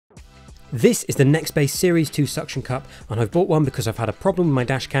This is the Nextbase Series 2 suction cup, and I've bought one because I've had a problem with my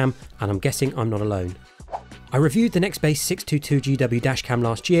dashcam, and I'm guessing I'm not alone. I reviewed the Nextbase 622GW dashcam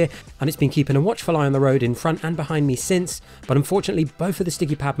last year, and it's been keeping a watchful eye on the road in front and behind me since, but unfortunately both of the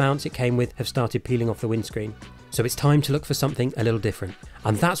sticky pad mounts it came with have started peeling off the windscreen. So it's time to look for something a little different,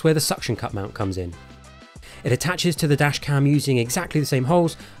 and that's where the suction cup mount comes in. It attaches to the dashcam using exactly the same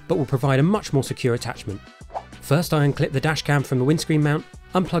holes, but will provide a much more secure attachment. First I unclipped the dashcam from the windscreen mount,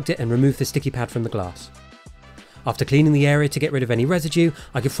 unplugged it and removed the sticky pad from the glass. After cleaning the area to get rid of any residue,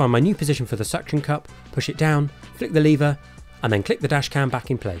 I could find my new position for the suction cup, push it down, flick the lever, and then click the dashcam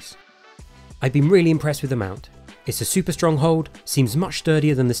back in place. I've been really impressed with the mount. It's a super strong hold, seems much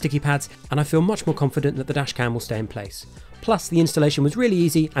sturdier than the sticky pads, and I feel much more confident that the dashcam will stay in place. Plus the installation was really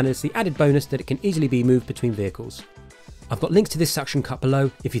easy, and it's the added bonus that it can easily be moved between vehicles. I've got links to this suction cup below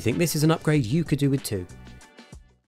if you think this is an upgrade you could do with too.